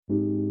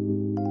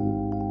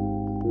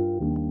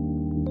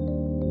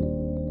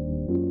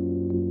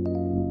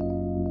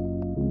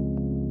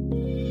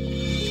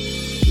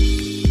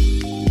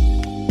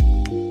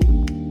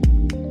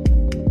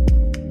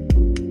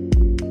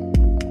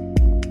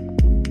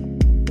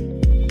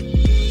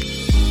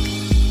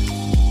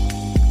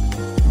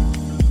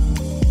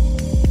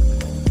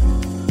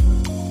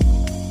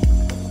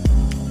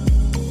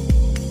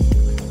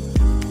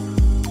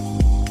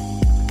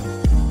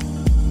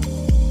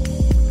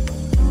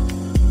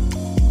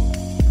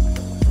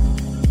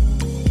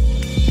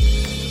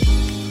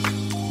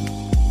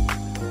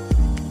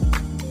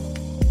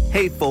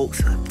Hey folks,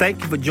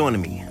 thank you for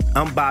joining me.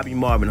 I'm Bobby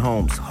Marvin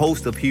Holmes,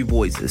 host of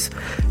Huevoices,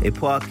 a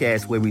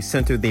podcast where we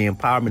center the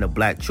empowerment of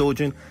Black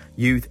children,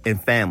 youth,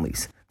 and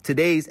families.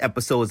 Today's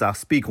episode is our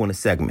Speak On It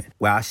segment,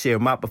 where I share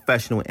my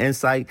professional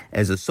insight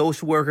as a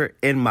social worker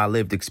and my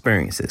lived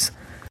experiences.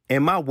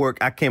 In my work,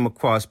 I came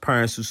across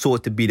parents who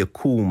sought to be the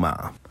cool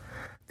mom.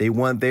 They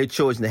want their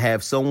children to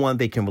have someone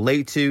they can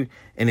relate to,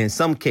 and in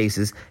some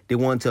cases, they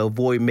want to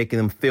avoid making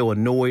them feel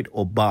annoyed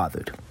or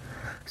bothered.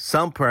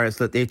 Some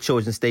parents let their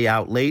children stay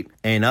out late,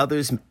 and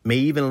others may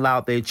even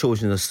allow their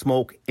children to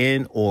smoke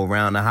in or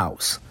around the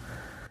house.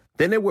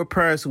 Then there were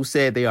parents who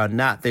said they are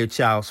not their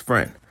child's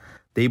friend.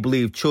 They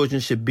believe children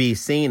should be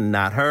seen and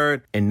not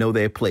heard and know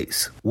their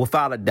place.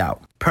 Without a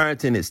doubt,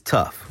 parenting is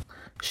tough.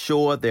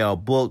 Sure, there are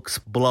books,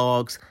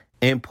 blogs,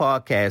 and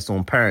podcasts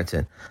on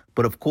parenting,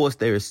 but of course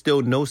there is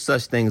still no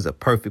such thing as a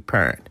perfect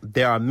parent.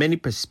 There are many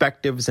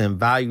perspectives and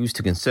values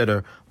to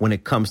consider when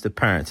it comes to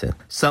parenting,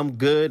 some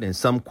good and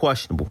some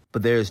questionable,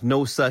 but there is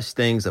no such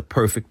thing as a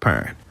perfect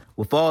parent.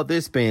 With all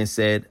this being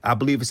said, I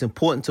believe it's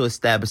important to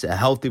establish a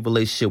healthy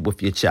relationship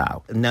with your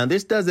child. Now,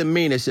 this doesn't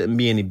mean there shouldn't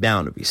be any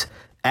boundaries.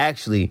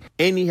 Actually,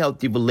 any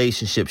healthy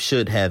relationship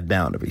should have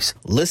boundaries.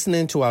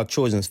 Listening to our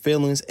children's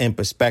feelings and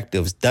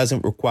perspectives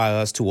doesn't require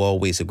us to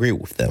always agree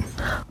with them.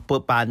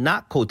 But by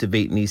not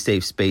cultivating these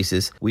safe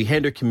spaces, we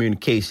hinder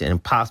communication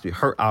and possibly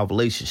hurt our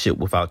relationship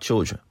with our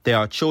children. There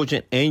are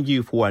children and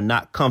youth who are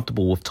not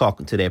comfortable with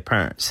talking to their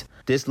parents.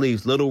 This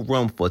leaves little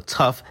room for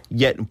tough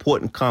yet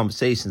important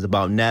conversations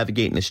about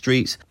navigating the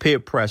streets, peer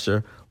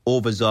pressure,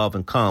 or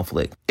resolving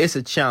conflict. It's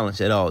a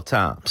challenge at all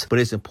times, but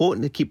it's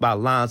important to keep our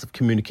lines of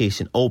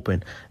communication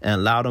open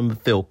and allow them to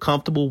feel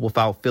comfortable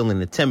without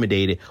feeling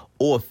intimidated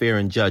or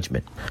fearing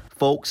judgment.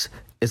 Folks,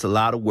 it's a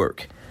lot of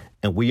work,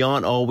 and we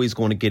aren't always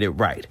going to get it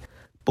right,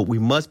 but we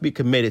must be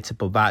committed to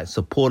provide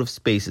supportive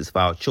spaces for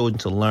our children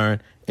to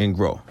learn and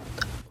grow.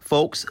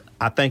 Folks,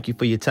 I thank you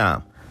for your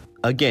time.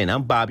 Again,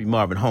 I'm Bobby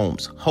Marvin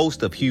Holmes,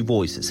 host of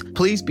Huevoices.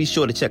 Please be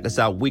sure to check us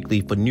out weekly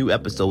for new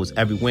episodes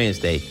every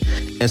Wednesday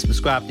and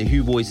subscribe to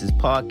Huevoices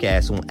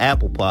podcast on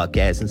Apple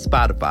Podcasts and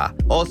Spotify.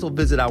 Also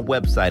visit our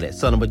website at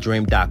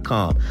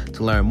sonofadream.com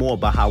to learn more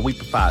about how we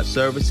provide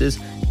services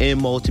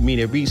and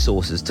multimedia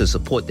resources to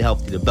support the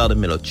healthy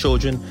development of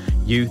children,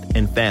 youth,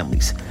 and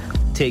families.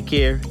 Take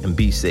care and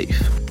be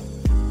safe.